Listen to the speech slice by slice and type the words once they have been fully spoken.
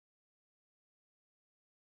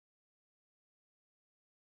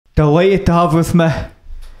Delighted to have with me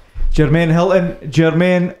Jermaine Hylton.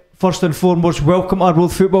 Jermaine, first and foremost, welcome to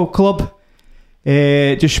Arbroath Football Club.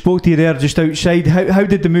 Just spoke to you there just outside. How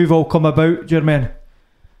did the move all come about, Jermaine?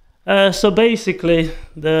 So basically,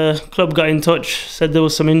 the club got in touch, said there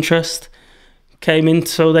was some interest, came in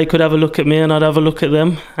so they could have a look at me and I'd have a look at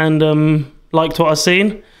them, and liked what I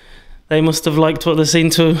seen. They must have liked what they've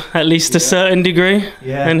seen to at least a certain degree,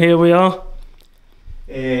 and here we are.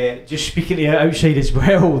 Just speaking to you outside as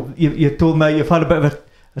well, you told me you've had a bit of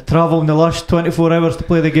a travel in the last 24 hours to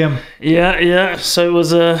play the game. Yeah. So it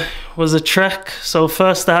was a trek. So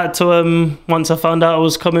first I had to, once I found out I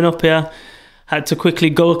was coming up here, had to quickly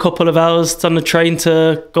go a couple of hours on the train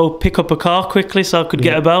to go pick up a car quickly so I could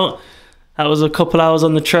get about. That was a couple hours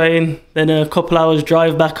on the train, then a couple hours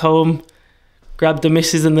drive back home, grabbed the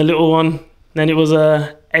missus and the little one. Then it was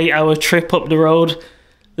a 8-hour trip up the road.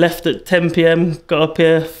 Left at 10 PM, got up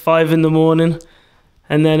here 5 in the morning,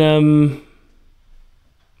 and then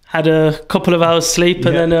had a couple of hours sleep,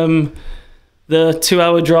 and then the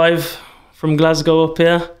 2-hour drive from Glasgow up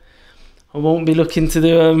here. I won't be looking to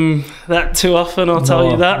do that too often, I'll tell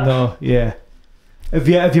you that. Have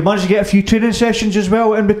you managed to get a few training sessions as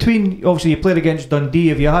well in between? Obviously you played against Dundee.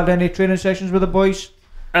 Have you had any training sessions with the boys?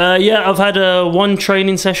 Yeah, I've had one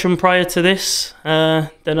training session prior to this.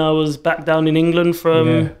 Then I was back down in England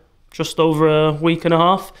for just over a week and a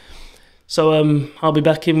half. So I'll be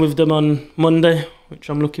back in with them on Monday, which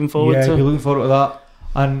I'm looking forward to. Yeah, you're looking forward to that.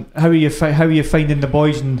 And how are you finding the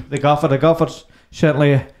boys and the gaffer? The gaffer's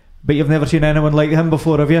certainly, but you've never seen anyone like him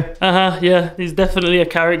before, have you? Yeah, he's definitely a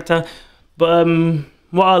character. But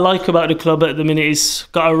what I like about the club at the minute is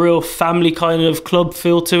got a real family kind of club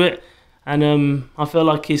feel to it. And I feel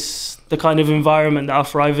like it's the kind of environment that I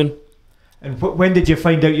thrive in. And when did you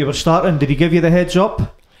find out you were starting? Did he give you the heads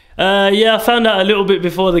up? Yeah, I found out a little bit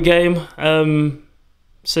before the game.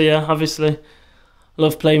 So yeah, obviously,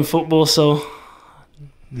 love playing football, so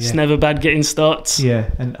it's never bad getting starts.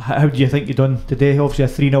 Yeah, and how do you think you done today?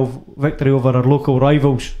 Obviously a 3-0 victory over our local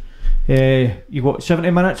rivals. You got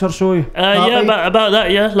 70 minutes or so? Yeah, about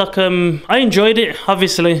that, yeah. Like, I enjoyed it,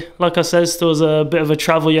 obviously. Like I said, there was a bit of a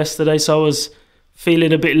travel yesterday, so I was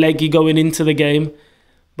feeling a bit leggy going into the game.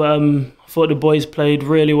 But I thought the boys played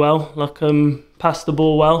really well, like passed the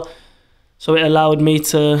ball well. So it allowed me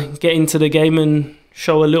to get into the game and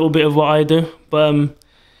show a little bit of what I do. But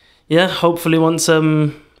yeah, hopefully once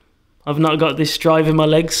I've not got this drive in my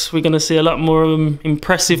legs, we're going to see a lot more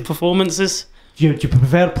impressive performances. Do you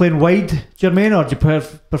prefer playing wide, Jermaine, or do you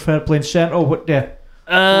prefer playing centre? What do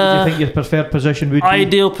you think your preferred position would be?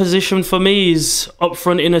 Ideal position for me is up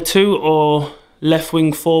front in a 2 or left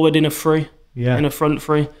wing forward in a 3. Yeah. In a front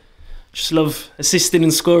 3. Just love assisting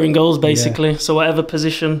and scoring goals, basically. Yeah. So whatever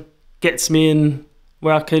position gets me in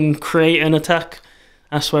where I can create an attack,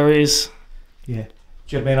 that's where it is. Yeah.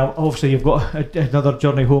 Jermaine, obviously you've got another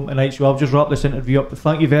journey home tonight, so I'll just wrap this interview up.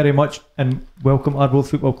 Thank you very much and welcome Arbroath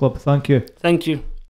Football Club. Thank you. Thank you.